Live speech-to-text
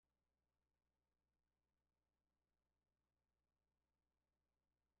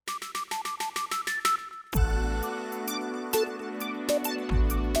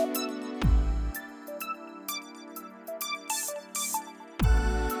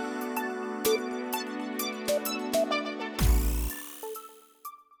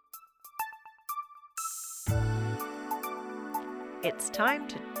It's time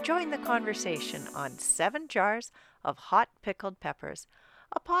to join the conversation on 7 Jars of Hot Pickled Peppers,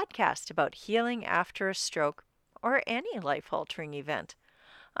 a podcast about healing after a stroke or any life-altering event.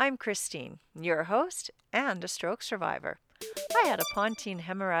 I'm Christine, your host and a stroke survivor. I had a pontine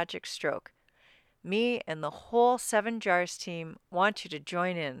hemorrhagic stroke. Me and the whole 7 Jars team want you to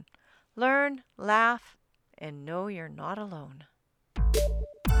join in, learn, laugh, and know you're not alone.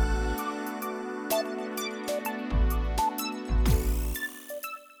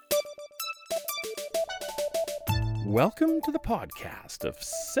 Welcome to the podcast of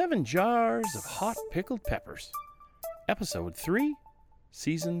 7 Jars of Hot Pickled Peppers, Episode 3,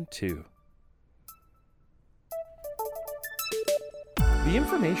 Season 2. The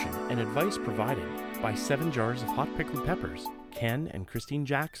information and advice provided by 7 Jars of Hot Pickled Peppers, Ken and Christine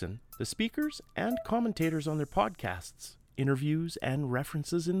Jackson, the speakers and commentators on their podcasts, interviews, and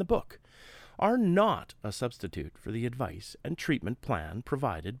references in the book, are not a substitute for the advice and treatment plan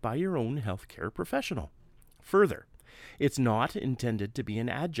provided by your own healthcare professional. Further, it's not intended to be an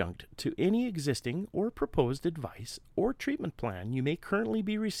adjunct to any existing or proposed advice or treatment plan you may currently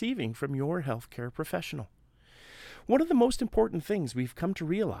be receiving from your healthcare professional. One of the most important things we've come to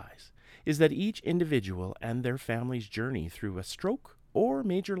realize is that each individual and their family's journey through a stroke or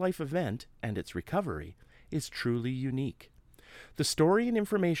major life event and its recovery is truly unique. The story and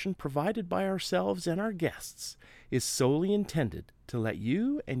information provided by ourselves and our guests is solely intended to let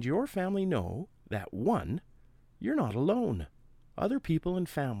you and your family know that 1. You're not alone. Other people and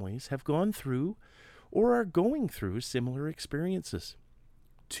families have gone through or are going through similar experiences.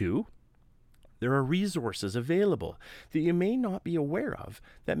 2. There are resources available that you may not be aware of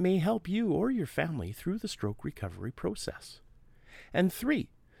that may help you or your family through the stroke recovery process. And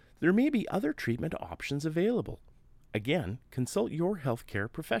 3. There may be other treatment options available. Again, consult your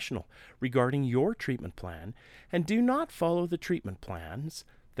healthcare professional regarding your treatment plan and do not follow the treatment plans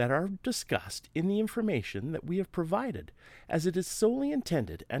that are discussed in the information that we have provided, as it is solely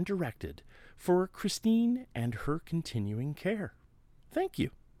intended and directed for Christine and her continuing care. Thank you.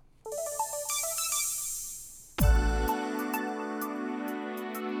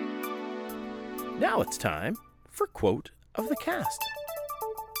 Now it's time for Quote of the Cast.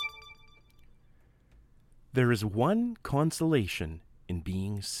 There is one consolation in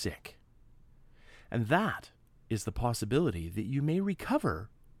being sick, and that is the possibility that you may recover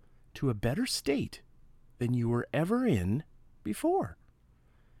to a better state than you were ever in before.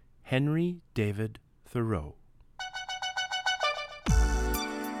 Henry David Thoreau.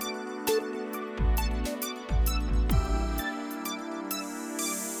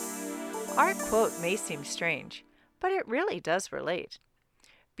 Our quote may seem strange, but it really does relate.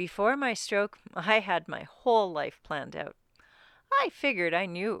 Before my stroke, I had my whole life planned out. I figured I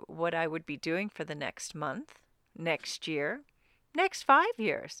knew what I would be doing for the next month, next year, next 5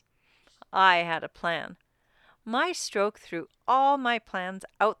 years. I had a plan. My stroke threw all my plans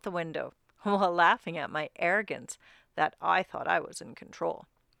out the window while laughing at my arrogance that I thought I was in control.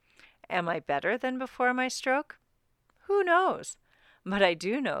 Am I better than before my stroke? Who knows? But I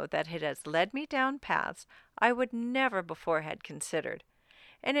do know that it has led me down paths I would never before had considered,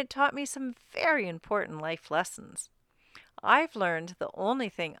 and it taught me some very important life lessons. I've learned the only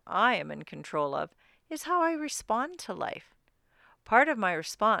thing I am in control of is how I respond to life. Part of my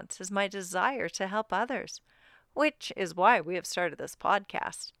response is my desire to help others, which is why we have started this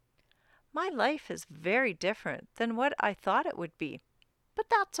podcast. My life is very different than what I thought it would be, but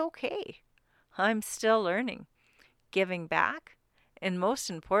that's okay. I'm still learning, giving back, and most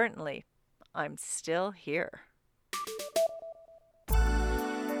importantly, I'm still here.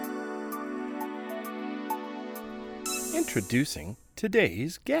 Introducing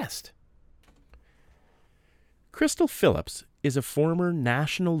today's guest. Crystal Phillips is a former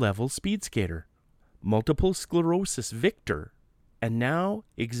national-level speed skater, multiple sclerosis victor, and now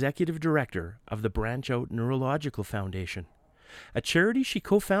executive director of the Branch Out Neurological Foundation, a charity she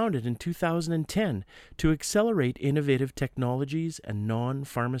co-founded in 2010 to accelerate innovative technologies and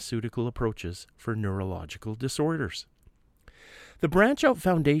non-pharmaceutical approaches for neurological disorders. The Branch Out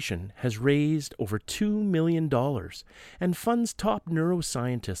Foundation has raised over $2 million and funds top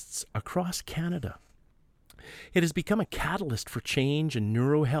neuroscientists across Canada. It has become a catalyst for change in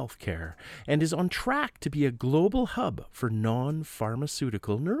neurohealth care and is on track to be a global hub for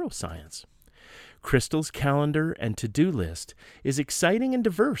non-pharmaceutical neuroscience. Crystal's calendar and to-do list is exciting and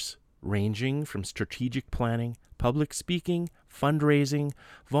diverse, ranging from strategic planning, public speaking, fundraising,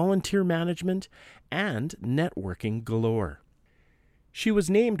 volunteer management, and networking galore. She was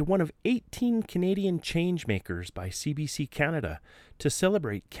named one of 18 Canadian changemakers by CBC Canada to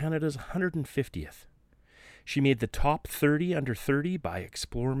celebrate Canada's 150th. She made the top 30 under 30 by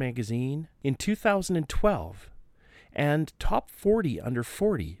Explore magazine in 2012 and top 40 under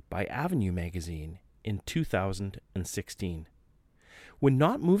 40 by Avenue magazine in 2016. When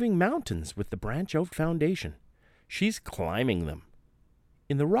not moving mountains with the Branch Out Foundation, she's climbing them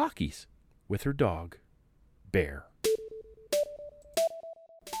in the Rockies with her dog, Bear.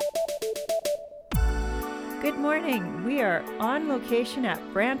 Good morning. We are on location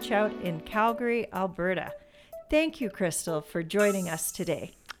at Branch Out in Calgary, Alberta. Thank you, Crystal, for joining us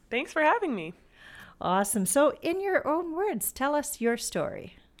today. Thanks for having me. Awesome. So, in your own words, tell us your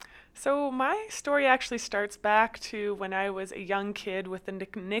story. So my story actually starts back to when I was a young kid with the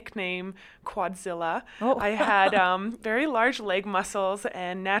nickname Quadzilla. Oh. I had very large leg muscles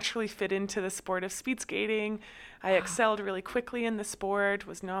and naturally fit into the sport of speed skating. I excelled really quickly in the sport,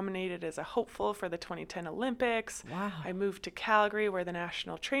 was nominated as a hopeful for the 2010 Olympics. Wow. I moved to Calgary where the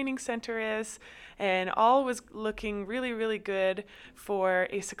National Training Center is, and all was looking really, really good for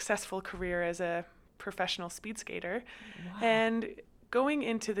a successful career as a professional speed skater. Wow. And going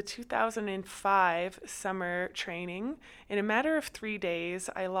into the 2005 summer training, in a matter of 3 days,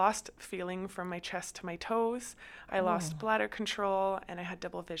 I lost feeling from my chest to my toes. I lost bladder control, and I had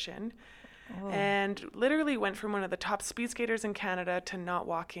double vision. And literally went from one of the top speed skaters in Canada to not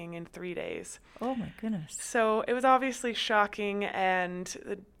walking in 3 days. Oh my goodness. So it was obviously shocking, and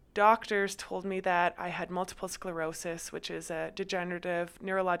the doctors told me that I had multiple sclerosis, which is a degenerative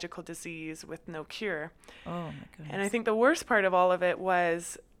neurological disease with no cure. Oh my goodness. And I think the worst part of all of it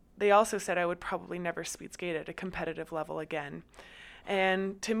was they also said I would probably never speed skate at a competitive level again.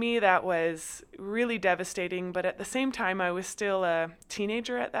 And to me, that was really devastating. But at the same time, I was still a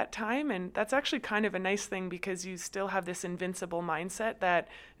teenager at that time. And that's actually kind of a nice thing because you still have this invincible mindset that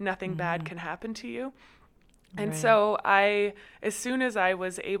nothing bad can happen to you. And so as soon as I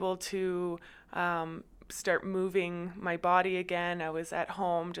was able to start moving my body again, I was at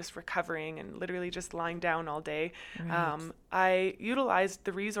home just recovering and literally just lying down all day. I utilized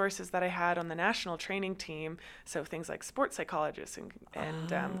the resources that I had on the national training team, so things like sports psychologists and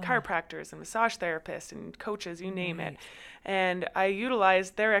chiropractors and massage therapists and coaches, you name it. And I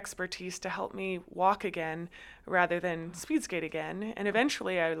utilized their expertise to help me walk again rather than speed skate again. And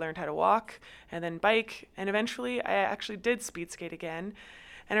eventually I learned how to walk and then bike, and eventually I actually did speed skate again.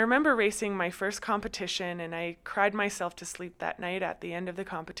 And I remember racing my first competition, and I cried myself to sleep that night at the end of the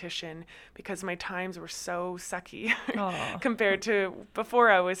competition because my times were so sucky compared to before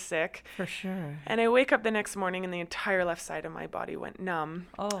I was sick. For sure. And I wake up the next morning and the entire left side of my body went numb.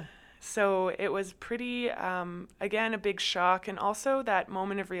 Oh. So it was pretty, again, a big shock, and also that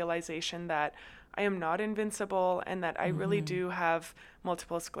moment of realization that I am not invincible and that I really do have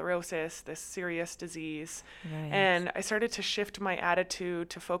multiple sclerosis, this serious disease. And I started to shift my attitude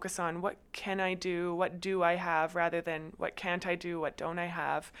to focus on what can I do, what do I have, rather than what can't I do, what don't I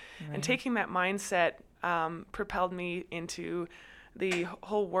have. And taking that mindset propelled me into the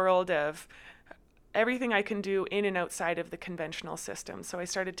whole world of everything I can do in and outside of the conventional system. So I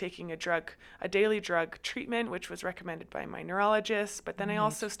started taking a daily drug treatment, which was recommended by my neurologist. But then I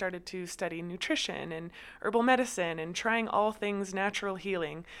also started to study nutrition and herbal medicine and trying all things natural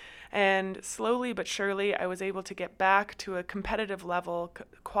healing. And slowly but surely, I was able to get back to a competitive level,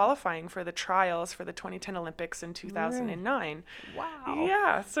 qualifying for the trials for the 2010 Olympics in 2009. Wow.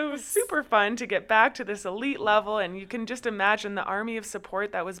 Yeah, so it was super fun to get back to this elite level. And you can just imagine the army of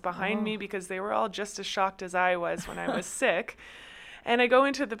support that was behind me, because they were all just as shocked as I was when I was sick. And I go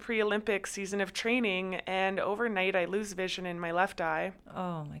into the pre-Olympic season of training, and overnight I lose vision in my left eye.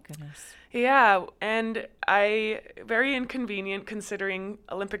 Oh my goodness. Yeah, and very inconvenient considering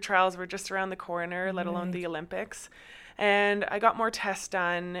Olympic trials were just around the corner, let alone the Olympics. And I got more tests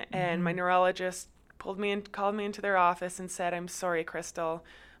done, and my neurologist called me into their office and said, "I'm sorry, Crystal,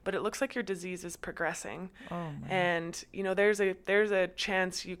 but it looks like your disease is progressing. And there's a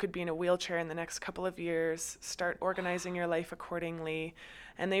chance you could be in a wheelchair in the next couple of years. Start organizing your life accordingly."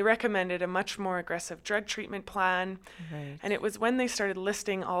 And they recommended a much more aggressive drug treatment plan. And it was when they started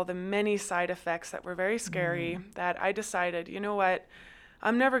listing all the many side effects that were very scary that I decided, you know what,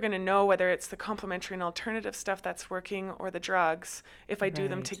 I'm never going to know whether it's the complementary and alternative stuff that's working or the drugs if I do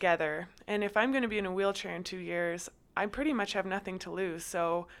them together. And if I'm going to be in a wheelchair in 2 years, I pretty much have nothing to lose,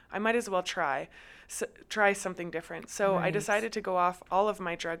 so I might as well try something different. So I decided to go off all of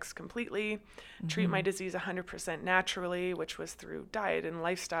my drugs completely, treat my disease 100% naturally, which was through diet and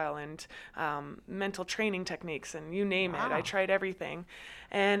lifestyle and mental training techniques and you name it. I tried everything.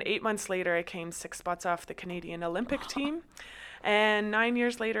 And 8 months later, I came 6 spots off the Canadian Olympic team. And 9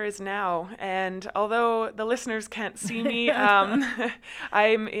 years later is now. And although the listeners can't see me,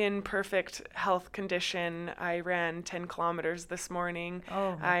 I'm in perfect health condition. I ran 10 kilometers this morning.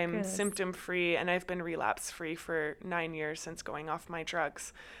 Oh, I'm goodness. symptom-free, and I've been relapse-free for 9 years since going off my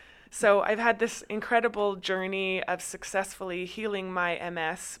drugs. So I've had this incredible journey of successfully healing my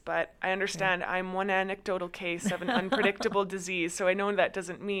MS, but I understand I'm one anecdotal case of an unpredictable disease. So I know that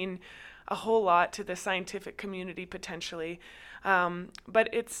doesn't mean a whole lot to the scientific community potentially. But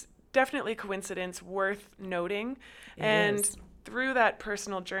it's definitely coincidence worth noting. It is. Through that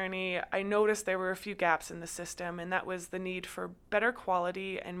personal journey, I noticed there were a few gaps in the system, and that was the need for better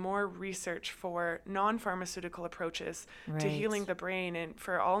quality and more research for non-pharmaceutical approaches to healing the brain and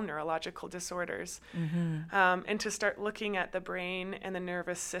for all neurological disorders. And to start looking at the brain and the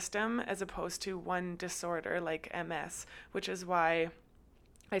nervous system as opposed to one disorder like MS, which is why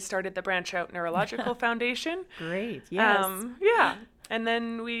I started the Branch Out Neurological Foundation. Great, yes. Yeah. And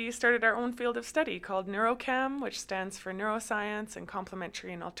then we started our own field of study called NeuroChem, which stands for Neuroscience and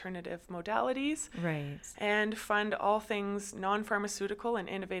Complementary and Alternative Modalities. Right. And fund all things non-pharmaceutical and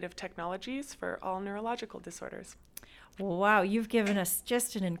innovative technologies for all neurological disorders. Wow, you've given us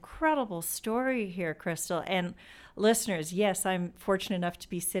just an incredible story here, Crystal. And listeners, yes, I'm fortunate enough to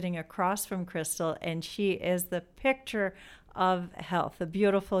be sitting across from Crystal, and she is the picture of health, a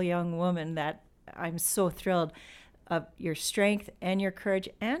beautiful young woman that I'm so thrilled of your strength and your courage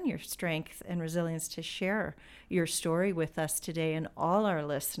and your strength and resilience to share your story with us today and all our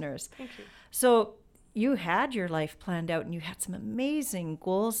listeners. Thank you. So you had your life planned out and you had some amazing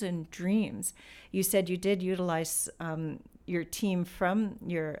goals and dreams. You said you did utilize your team from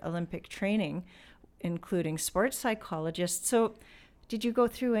your Olympic training, including sports psychologists. So did you go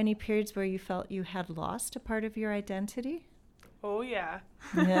through any periods where you felt you had lost a part of your identity? Oh, yeah.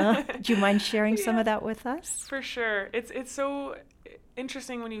 Yeah. Do you mind sharing some of that with us? For sure. It's so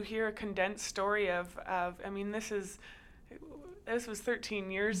interesting when you hear a condensed story of I mean, this was 13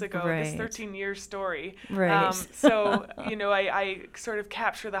 years ago, this 13-year story. Right. So, I sort of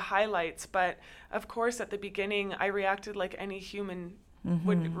capture the highlights, but of course at the beginning I reacted like any human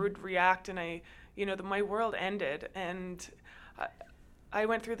would react, and my world ended, and I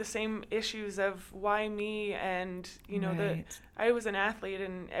went through the same issues of why me, and I was an athlete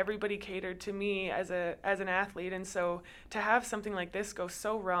and everybody catered to me as an athlete, and so to have something like this go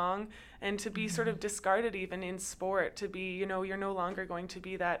so wrong and to be sort of discarded even in sport, to be you're no longer going to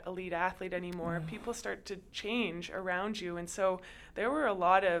be that elite athlete anymore. People start to change around you, and so there were a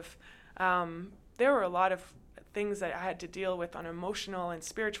lot of things that I had to deal with on emotional and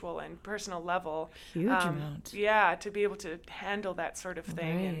spiritual and personal level. Huge amount. Yeah, to be able to handle that sort of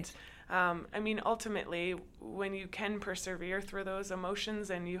thing. Right. And ultimately, when you can persevere through those emotions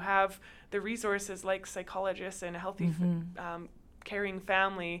and you have the resources like psychologists and a healthy, caring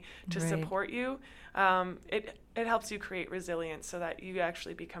family to support you, it helps you create resilience so that you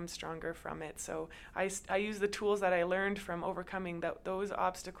actually become stronger from it. So I use the tools that I learned from overcoming those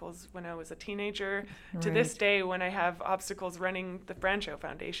obstacles when I was a teenager to this day when I have obstacles running the Branch Out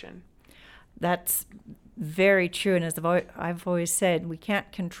Foundation. That's very true. And as I've always said, we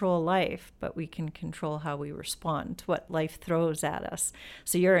can't control life, but we can control how we respond to what life throws at us.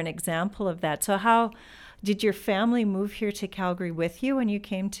 So you're an example of that. So how did your family move here to Calgary with you when you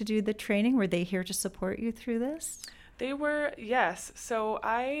came to do the training? Were they here to support you through this? They were, yes. So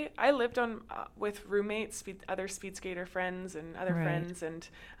I lived on with roommates, other speed skater friends and other friends. And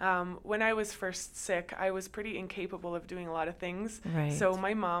when I was first sick, I was pretty incapable of doing a lot of things. Right. So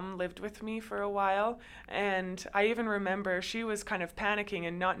my mom lived with me for a while. And I even remember she was kind of panicking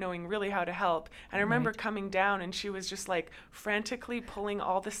and not knowing really how to help. And I remember coming down and she was just like frantically pulling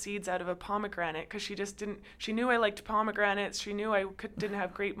all the seeds out of a pomegranate because she knew I liked pomegranates. She knew I didn't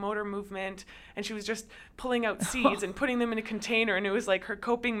have great motor movement. And she was just pulling out seeds and putting them in a container, and it was like her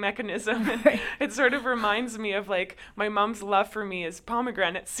coping mechanism. And it sort of reminds me of like my mom's love for me is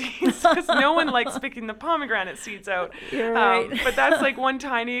pomegranate seeds, because no one likes picking the pomegranate seeds out. You're right. But that's like one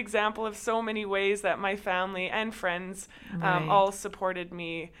tiny example of so many ways that my family and friends all supported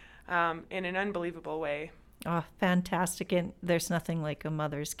me in an unbelievable way. Oh, fantastic. And there's nothing like a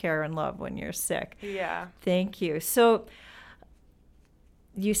mother's care and love when you're sick. Yeah. Thank you. So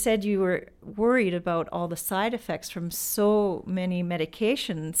you said you were worried about all the side effects from so many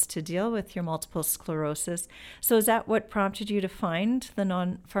medications to deal with your multiple sclerosis. So is that what prompted you to find the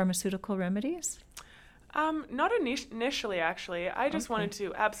non-pharmaceutical remedies? Not initially, actually. I just wanted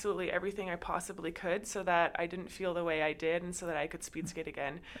to absolutely everything I possibly could so that I didn't feel the way I did and so that I could speed skate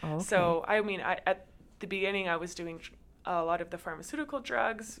again. Okay. So, I mean, at the beginning, I was doing a lot of the pharmaceutical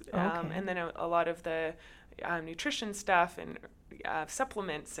drugs and then a lot of the nutrition stuff and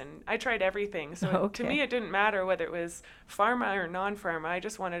supplements, and I tried everything. So Okay. to me, it didn't matter whether it was pharma or non-pharma. I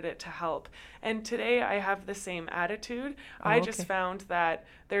just wanted it to help. And today I have the same attitude. I just Okay. found that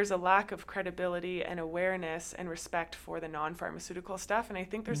there's a lack of credibility and awareness and respect for the non-pharmaceutical stuff. And I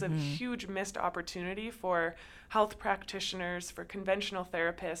think there's a huge missed opportunity for health practitioners, for conventional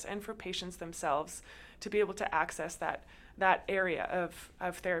therapists, and for patients themselves to be able to access that area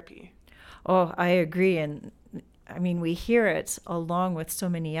of therapy. Oh, I agree. And I mean, we hear it along with so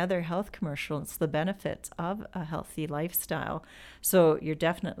many other health commercials, the benefits of a healthy lifestyle. So you're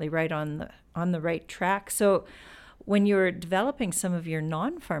definitely right on the right track. So when you were developing some of your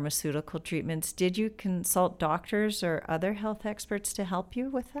non-pharmaceutical treatments, did you consult doctors or other health experts to help you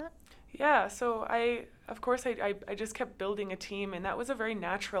with that? Yeah, so I just kept building a team, and that was a very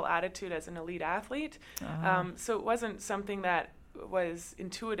natural attitude as an elite athlete. So it wasn't something that was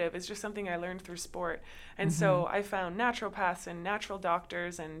intuitive. It's just something I learned through sport. And so I found naturopaths and natural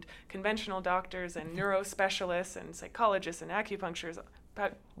doctors and conventional doctors and neurospecialists and psychologists and acupuncturists.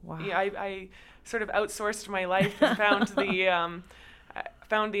 But Wow. yeah, I sort of outsourced my life and found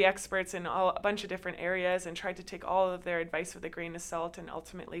the experts in a bunch of different areas and tried to take all of their advice with a grain of salt and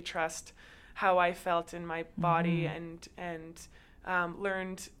ultimately trust how I felt in my body and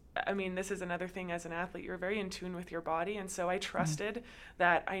learned. I mean, this is another thing as an athlete, you're very in tune with your body. And so I trusted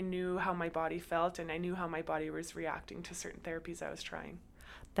that I knew how my body felt and I knew how my body was reacting to certain therapies I was trying.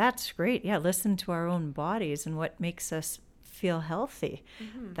 That's great. Yeah, listen to our own bodies and what makes us feel healthy.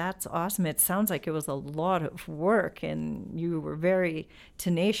 That's awesome. It sounds like it was a lot of work and you were very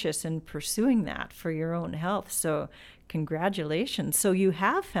tenacious in pursuing that for your own health. So congratulations. So you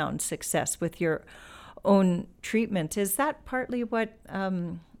have found success with your own treatment. Is that partly what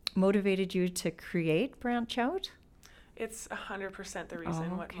motivated you to create Branch Out? It's 100% the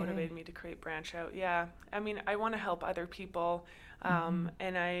reason what Okay. motivated me to create Branch Out. Yeah. I mean, I want to help other people. And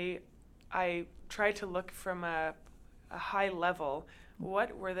I tried to look from a high level,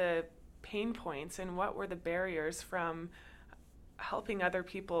 what were the pain points and what were the barriers from helping other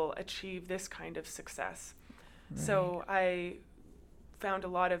people achieve this kind of success. So I found a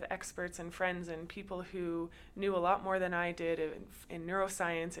lot of experts and friends and people who knew a lot more than I did in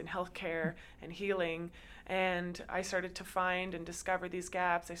neuroscience and healthcare and healing. And I started to find and discover these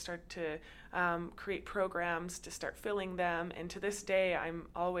gaps. I started to create programs to start filling them. And to this day, I'm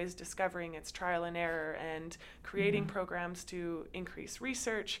always discovering it's trial and error and creating programs to increase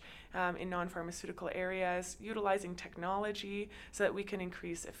research in non-pharmaceutical areas, utilizing technology so that we can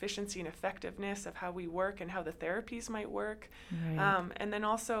increase efficiency and effectiveness of how we work and how the therapies might work. Right. And then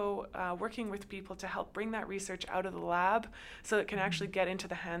also working with people to help bring that research out of the lab so it can actually get into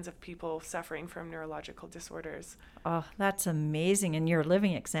the hands of people suffering from neurological disorders. Oh, that's amazing. And you're a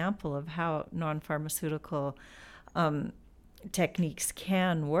living example of how non-pharmaceutical techniques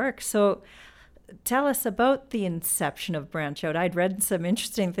can work. So tell us about the inception of Branch Out. I'd read some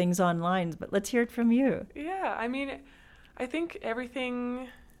interesting things online, but let's hear it from you. Yeah, I mean, I think everything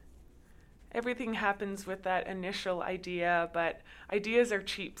happens with that initial idea, but ideas are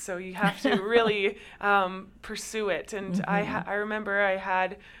cheap, so you have to really pursue it. And I remember I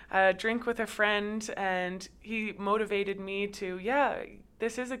had a drink with a friend, and he motivated me to,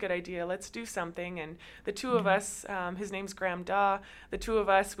 this is a good idea. Let's do something. And the two of us, his name's Graham Daw, the two of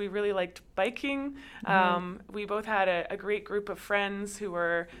us, we really liked biking. We both had a great group of friends who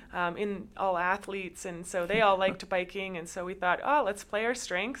were all athletes, and so they all liked biking. And so we thought, let's play our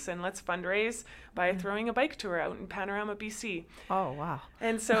strengths and let's fundraise by throwing a bike tour out in Panorama, BC. Oh, wow.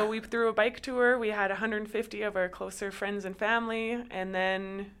 And so we threw a bike tour. We had 150 of our closer friends and family, and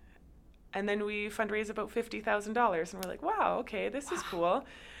then we fundraised about $50,000, and we're like, wow, okay, this is cool.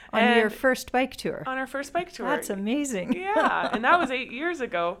 On your first bike tour? On our first bike tour. That's amazing. Yeah, and that was 8 years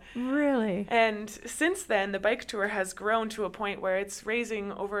ago. Really? And since then, the bike tour has grown to a point where it's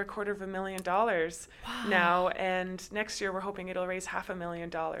raising over $250,000 now, and next year we're hoping it'll raise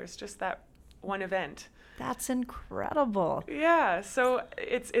 $500,000, just that one event. That's incredible. Yeah, so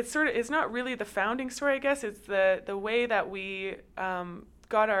it's not really the founding story, I guess. It's the way that we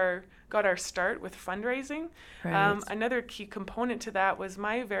got our start with fundraising. Right. Another key component to that was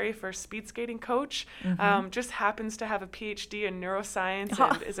my very first speed skating coach just happens to have a PhD in neuroscience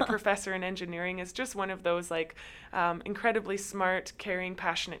and is a professor in engineering. Is just one of those incredibly smart, caring,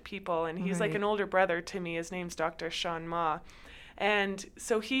 passionate people. And he's like an older brother to me. His name's Dr. Sean Ma. And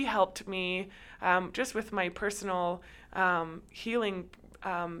so he helped me just with my personal healing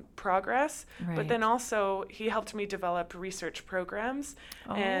progress, but then also he helped me develop research programs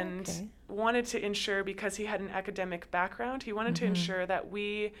and wanted to ensure, because he had an academic background, he wanted to ensure that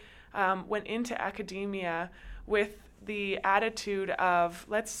we went into academia with the attitude of,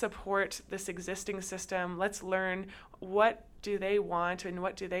 let's support this existing system, let's learn what do they want and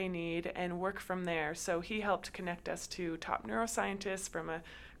what do they need, and work from there. So he helped connect us to top neuroscientists from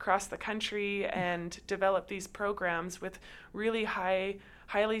across the country and develop these programs with really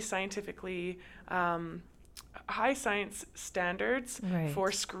highly scientifically high science standards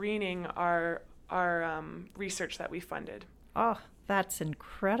for screening our research that we funded. Oh, that's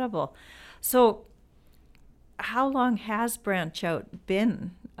incredible. So how long has Branch Out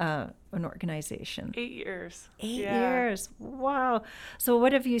been an organization? 8 years. 8 years. Wow. So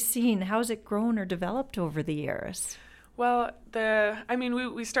what have you seen? How's it grown or developed over the years? Well,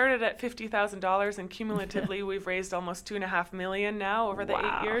 we started at $50,000, and cumulatively we've raised almost $2.5 million now over the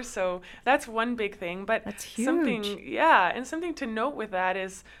 8 years. So that's one big thing. But that's huge. Something to note with that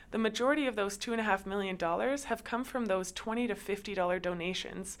is the majority of those $2.5 million have come from those $20 to $50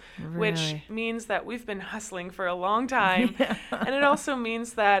 donations, which means that we've been hustling for a long time. And it also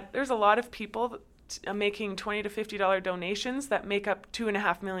means that there's a lot of people making $20 to $50 donations that make up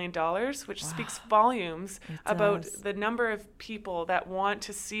 $2.5 million, which speaks volumes about the number of people that want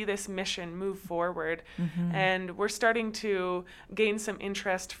to see this mission move forward. And we're starting to gain some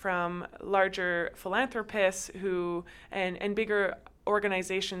interest from larger philanthropists and bigger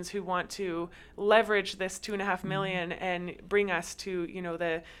organizations who want to leverage this $2.5 million and bring us to,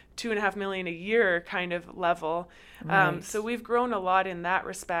 the $2.5 million a year kind of level. So we've grown a lot in that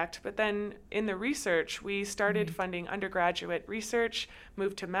respect. But then in the research, we started funding undergraduate research,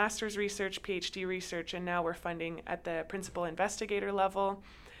 moved to master's research, PhD research, and now we're funding at the principal investigator level.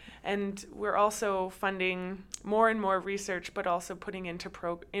 And we're also funding more and more research, but also putting into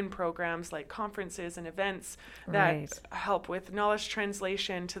programs like conferences and events that help with knowledge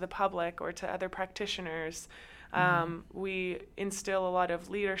translation to the public or to other practitioners. We instill a lot of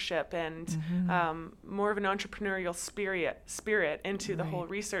leadership and more of an entrepreneurial spirit into the whole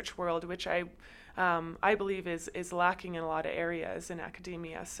research world, which I believe is lacking in a lot of areas in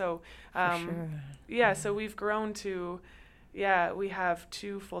academia. So, so we've grown to... we have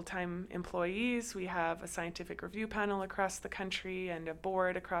 2 full-time employees. We have a scientific review panel across the country and a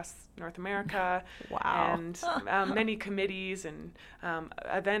board across North America. And many committees and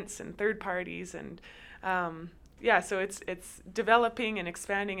events and third parties. And so it's developing and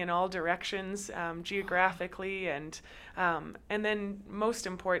expanding in all directions geographically. And then most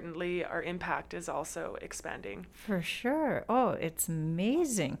importantly, our impact is also expanding. For sure. Oh, it's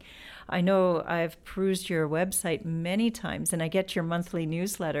amazing. I know I've perused your website many times, and I get your monthly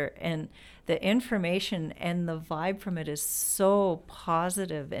newsletter, and the information and the vibe from it is so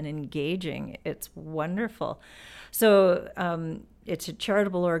positive and engaging. It's wonderful. So it's a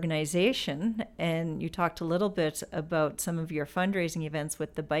charitable organization, and you talked a little bit about some of your fundraising events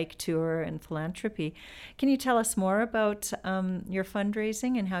with the bike tour and philanthropy. Can you tell us more about your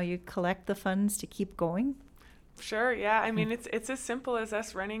fundraising and how you collect the funds to keep going? Sure, yeah. It's as simple as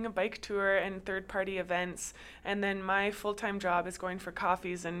us running a bike tour and third-party events, and then my full-time job is going for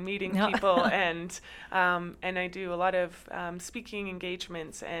coffees and meeting people, and I do a lot of speaking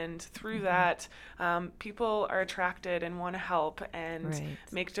engagements, and through that, people are attracted and want to help and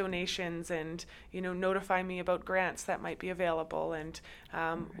make donations and notify me about grants that might be available, and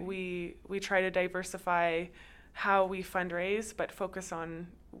we try to diversify how we fundraise, but focus on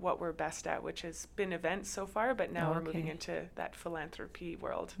what we're best at, which has been events so far, but now we're moving into that philanthropy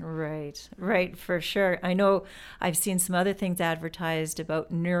world. Right, for sure. I know I've seen some other things advertised about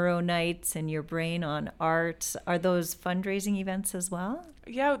neuro nights and Your Brain on Art. Are those fundraising events as well?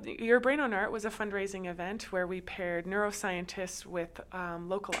 Yeah, Your Brain on Art was a fundraising event where we paired neuroscientists with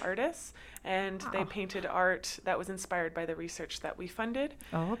local artists, and they painted art that was inspired by the research that we funded.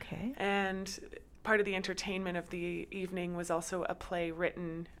 Oh, okay. And part of the entertainment of the evening was also a play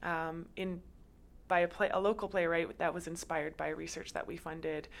written by a local playwright that was inspired by research that we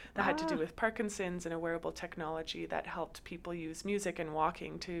funded that had to do with Parkinson's and a wearable technology that helped people use music and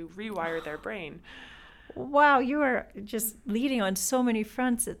walking to rewire their brain. Wow, you are just leading on so many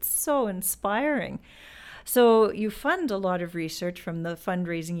fronts. It's so inspiring. So you fund a lot of research from the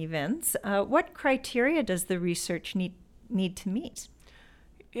fundraising events. What criteria does the research need to meet?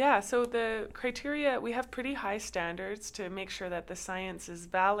 Yeah, so the criteria, we have pretty high standards to make sure that the science is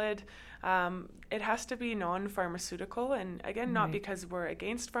valid. It has to be non-pharmaceutical, and again, not because we're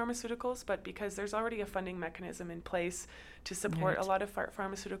against pharmaceuticals, but because there's already a funding mechanism in place to support a lot of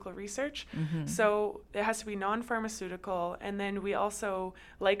pharmaceutical research. So it has to be non-pharmaceutical, and then we also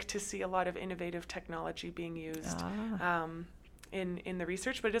like to see a lot of innovative technology being used. in the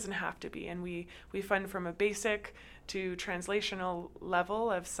research, but it doesn't have to be. And we fund from a basic to translational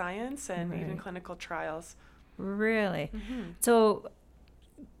level of science and even clinical trials. Really? So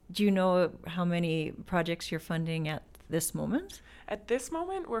do you know how many projects you're funding at this moment? At this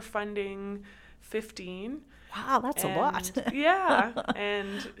moment, we're funding 15. Wow, that's a lot. Yeah,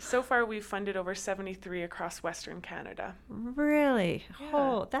 and so far we've funded over 73 across Western Canada. Really? Yeah.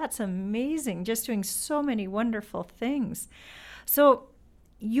 Oh, that's amazing. Just doing so many wonderful things. So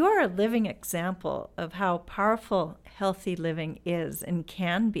you're a living example of how powerful healthy living is and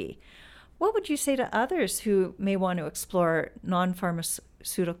can be. What would you say to others who may want to explore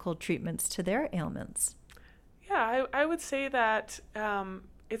non-pharmaceutical treatments to their ailments? Yeah, I would say that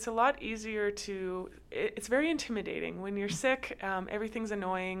it's a lot easier it's very intimidating. When you're sick, everything's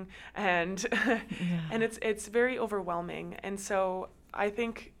annoying and and it's very overwhelming. And so I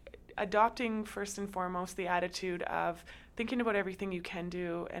think adopting first and foremost the attitude of thinking about everything you can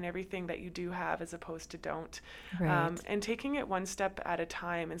do and everything that you do have as opposed to don't. Right. And taking it one step at a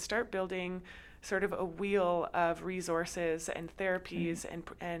time and start building sort of a wheel of resources and therapies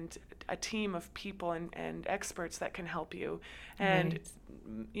and a team of people and experts that can help you. And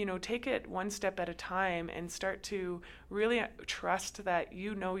take it one step at a time and start to really trust that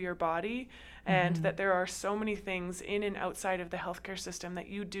you know your body and that there are so many things in and outside of the healthcare system that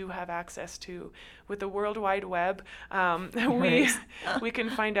you do have access to. With the World Wide Web, we can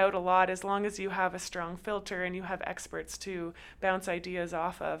find out a lot as long as you have a strong filter and you have experts to bounce ideas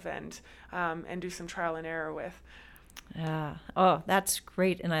off of and do some trial and error with. Oh, that's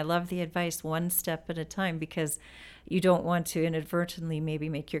great. And I love the advice, one step at a time, because you don't want to inadvertently maybe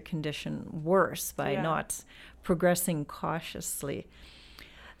make your condition worse by not progressing cautiously.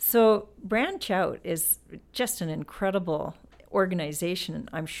 So Branch Out is just an incredible organization.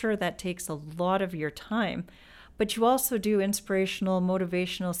 I'm sure that takes a lot of your time, but you also do inspirational,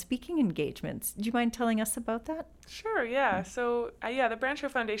 motivational speaking engagements. Do you mind telling us about that? Sure, yeah. So, the Branch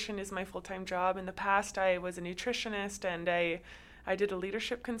Out Foundation is my full-time job. In the past, I was a nutritionist and I did a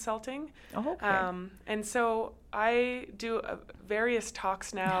leadership consulting. Oh, okay. And so I do various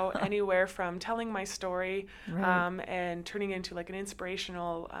talks now, anywhere from telling my story and turning into like an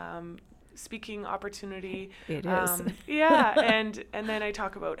inspirational speaking opportunity. It is. And then I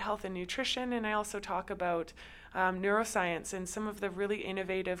talk about health and nutrition, and I also talk about neuroscience and some of the really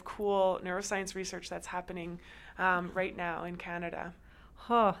innovative, cool neuroscience research that's happening right now in Canada.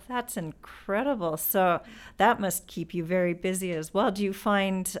 Oh, that's incredible. So that must keep you very busy as well. Do you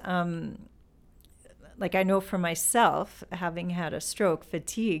find, like I know for myself, having had a stroke,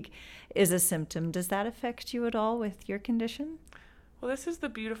 fatigue is a symptom. Does that affect you at all with your condition? Well, this is the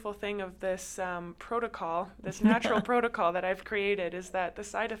beautiful thing of this protocol, this natural protocol that I've created, is that the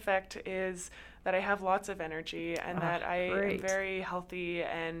side effect is that I have lots of energy and that I am very healthy.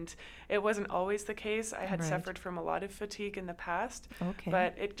 And it wasn't always the case. I had suffered from a lot of fatigue in the past,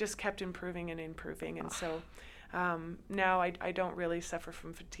 but it just kept improving and improving. And so now I don't really suffer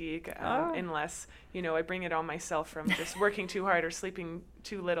from fatigue unless, I bring it on myself from just working too hard or sleeping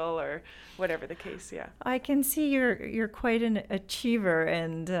too little or whatever the case, I can see you're quite an achiever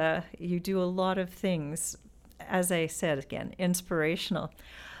and you do a lot of things, as I said, again, inspirational.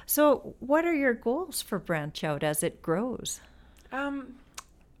 So what are your goals for Branch Out as it grows?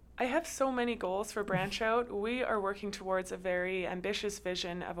 I have so many goals for Branch Out. We are working towards a very ambitious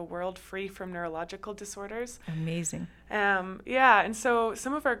vision of a world free from neurological disorders. Amazing. And so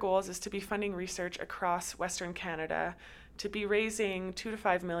some of our goals is to be funding research across Western Canada, to be raising $2 to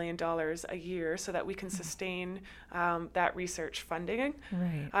 $5 million a year so that we can sustain that research funding.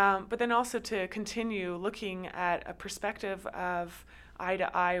 Right. But then also to continue looking at a perspective of Eye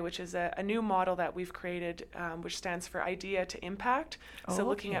to Eye, which is a new model that we've created, which stands for Idea to Impact. So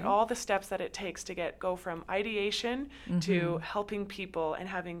looking at all the steps that it takes to go from ideation to helping people and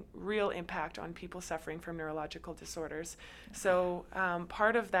having real impact on people suffering from neurological disorders. So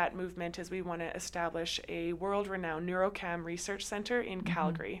part of that movement is we want to establish a world-renowned NeuroCam research center in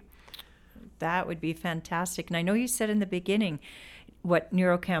Calgary. That would be fantastic. And I know you said in the beginning what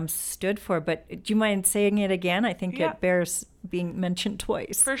NeuroCam stood for, but do you mind saying it again? I think it bears being mentioned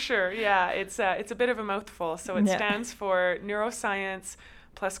twice. For sure, yeah. It's a bit of a mouthful. So it stands for Neuroscience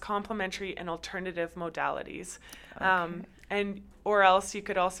plus Complementary and Alternative Modalities. Or else you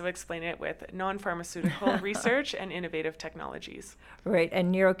could also explain it with non-pharmaceutical research and innovative technologies. Right,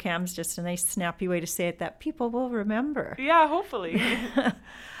 and NeuroCam's just a nice snappy way to say it that people will remember. Yeah, hopefully.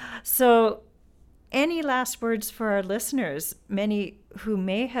 So any last words for our listeners, many who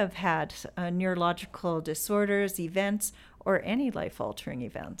may have had neurological disorders, events, or any life-altering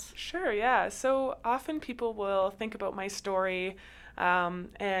events? Sure, yeah. So often people will think about my story,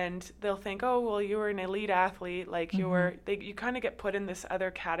 and they'll think, oh, well, you were an elite athlete, like you kind of get put in this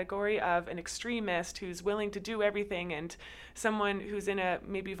other category of an extremist who's willing to do everything, and someone who's in a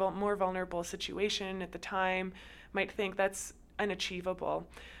maybe more vulnerable situation at the time might think that's unachievable.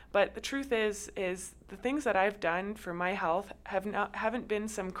 But the truth is the things that I've done for my health haven't been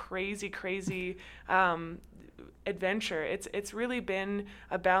some crazy adventure. It's really been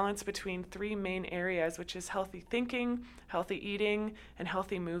a balance between three main areas, which is healthy thinking, healthy eating, and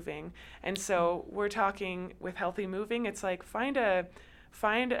healthy moving. And so we're talking with healthy moving, it's like find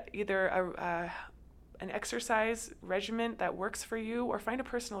either an exercise regimen that works for you, or find a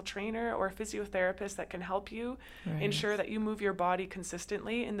personal trainer or a physiotherapist that can help you ensure that you move your body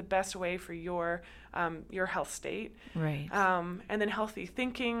consistently in the best way for your health state. Right. And then healthy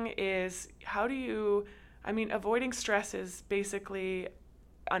thinking is avoiding stress is basically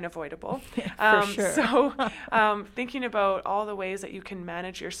unavoidable. For sure. So thinking about all the ways that you can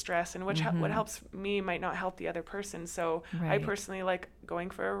manage your stress and what helps me might not help the other person. So I personally like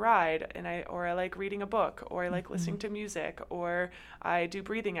going for a ride, or I like reading a book, or I like listening to music, or I do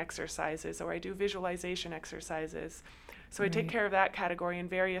breathing exercises, or I do visualization exercises. So I take care of that category in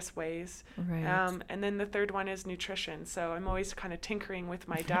various ways. Right. And then the third one is nutrition. So I'm always kind of tinkering with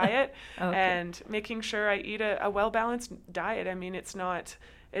my diet and making sure I eat a well-balanced diet. I mean, it's not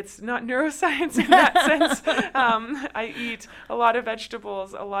neuroscience in that sense. I eat a lot of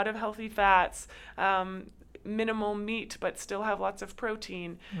vegetables, a lot of healthy fats, minimal meat, but still have lots of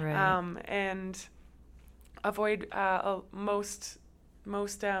protein, and avoid most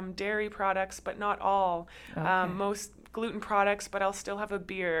dairy products, but not all. Most gluten products, but I'll still have a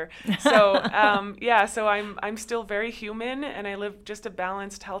beer. So so I'm still very human, and I live just a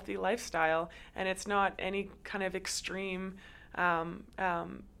balanced, healthy lifestyle, and it's not any kind of extreme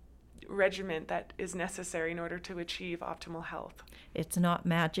regimen that is necessary in order to achieve optimal health. It's not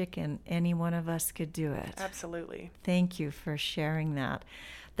magic, and any one of us could do it. Absolutely. Thank you for sharing that.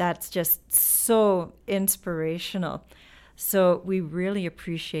 That's just so inspirational. So we really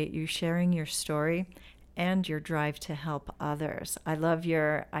appreciate you sharing your story and your drive to help others. I love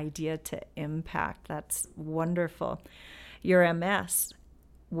your idea to impact. That's wonderful. Your MS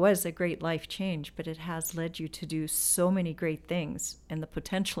was a great life change, but it has led you to do so many great things, and the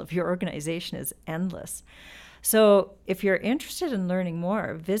potential of your organization is endless. So if you're interested in learning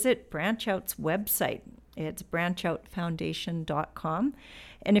more, visit Branch Out's website. It's branchoutfoundation.com.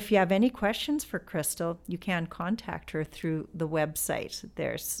 And if you have any questions for Crystal, you can contact her through the website.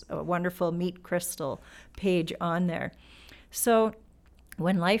 There's a wonderful Meet Crystal page on there. So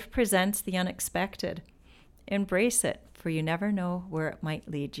when life presents the unexpected, embrace it, for you never know where it might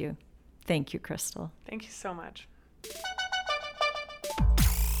lead you. Thank you, Crystal. Thank you so much.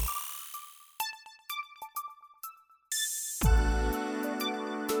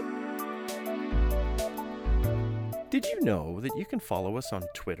 Did you know that you can follow us on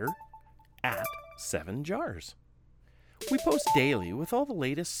Twitter at 7jars? We post daily with all the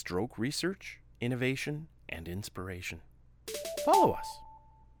latest stroke research, innovation, and inspiration. Follow us.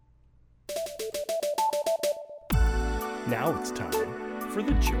 Now it's time for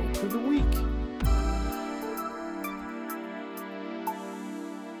the joke of the week.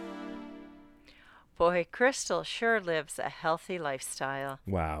 Boy, Crystal sure lives a healthy lifestyle.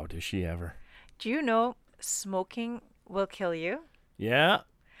 Wow, does she ever? Do you know smoking will kill you? Yeah,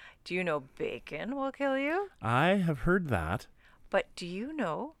 Do you know bacon will kill you? I have heard that. But do you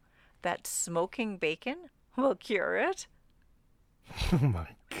know that smoking bacon will cure it? Oh my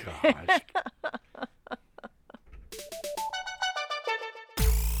gosh.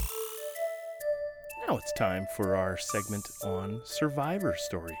 Now it's time for our segment on survivor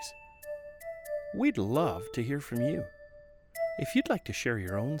stories. We'd love to hear from you. If you'd like to share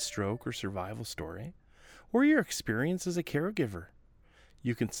your own stroke or survival story, or your experience as a caregiver,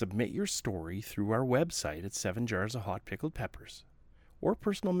 you can submit your story through our website at 7 Jars of Hot Pickled Peppers, or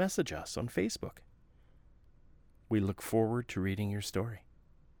personal message us on Facebook. We look forward to reading your story.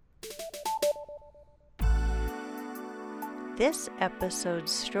 This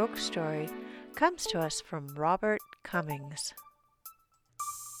episode's stroke story comes to us from Robert Cummings.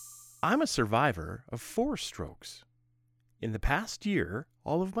 I'm a survivor of 4 strokes. In the past year,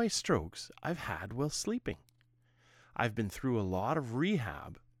 all of my strokes I've had while sleeping. I've been through a lot of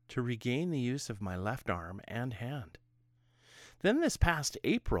rehab to regain the use of my left arm and hand. Then this past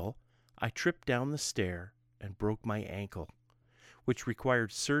April, I tripped down the stair and broke my ankle, which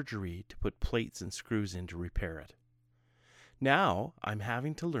required surgery to put plates and screws in to repair it. Now I'm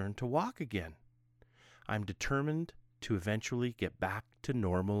having to learn to walk again. I'm determined to eventually get back to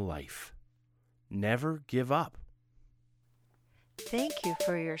normal life. Never give up. Thank you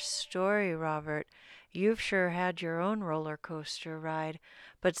for your story, Robert. You've sure had your own roller coaster ride,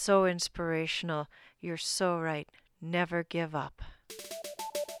 but so inspirational. You're so right. Never give up.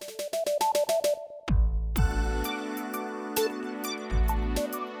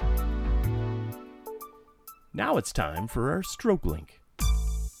 Now it's time for our stroke link.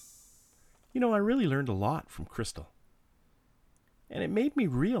 I really learned a lot from Crystal. And it made me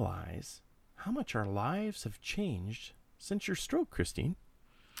realize how much our lives have changed since your stroke, Christine.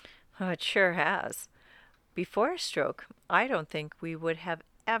 Oh, it sure has. Before a stroke, I don't think we would have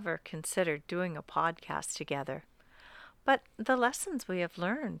ever considered doing a podcast together. But the lessons we have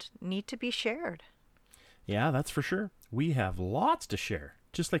learned need to be shared. Yeah, that's for sure. We have lots to share,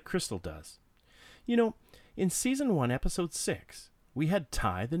 just like Crystal does. In Season 1, Episode 6, we had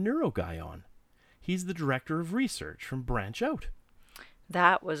Ty the Neuro Guy on. He's the Director of Research from Branch Out.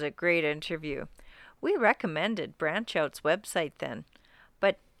 That was a great interview. We recommended Branch Out's website then,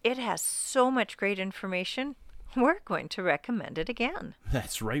 but it has so much great information, we're going to recommend it again.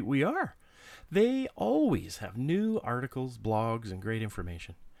 That's right, we are. They always have new articles, blogs, and great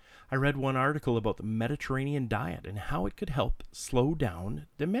information. I read one article about the Mediterranean diet and how it could help slow down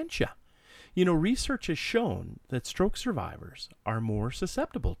dementia. Research has shown that stroke survivors are more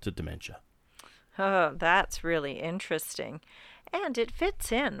susceptible to dementia. Oh, that's really interesting. And it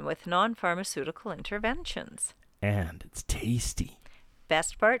fits in with non-pharmaceutical interventions. And it's tasty.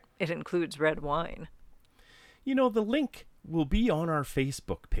 Best part, it includes red wine. The link will be on our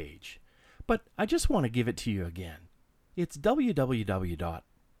Facebook page, but I just want to give it to you again. It's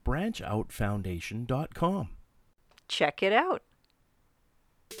www.branchoutfoundation.com. Check it out.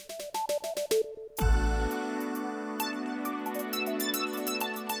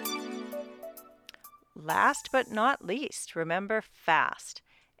 Last but not least, remember FAST.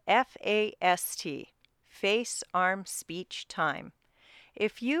 F-A-S-T. Face, arm, speech, time.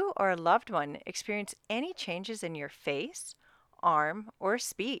 If you or a loved one experience any changes in your face, arm, or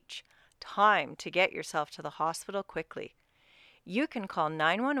speech, time to get yourself to the hospital quickly. You can call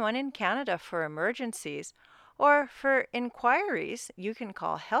 911 in Canada for emergencies, or for inquiries, you can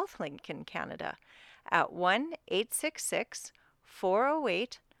call HealthLink in Canada at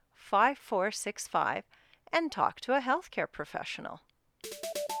 1-866-408-5465 and talk to a healthcare professional.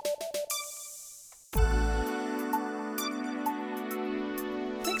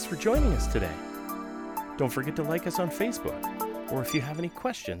 Thanks for joining us today. Don't forget to like us on Facebook, or if you have any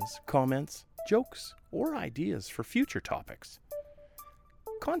questions, comments, jokes, or ideas for future topics,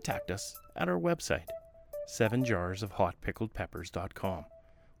 contact us at our website, 7jarsofhotpickledpeppers.com.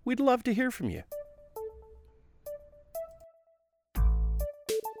 We'd love to hear from you.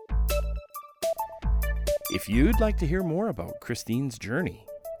 If you'd like to hear more about Christine's journey,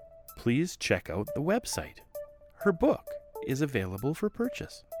 please check out the website. Her book is available for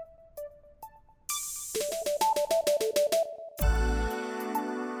purchase.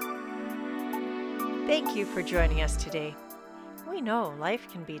 Thank you for joining us today. We know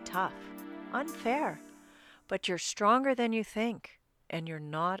life can be tough, unfair, but you're stronger than you think, and you're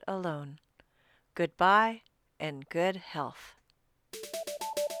not alone. Goodbye and good health.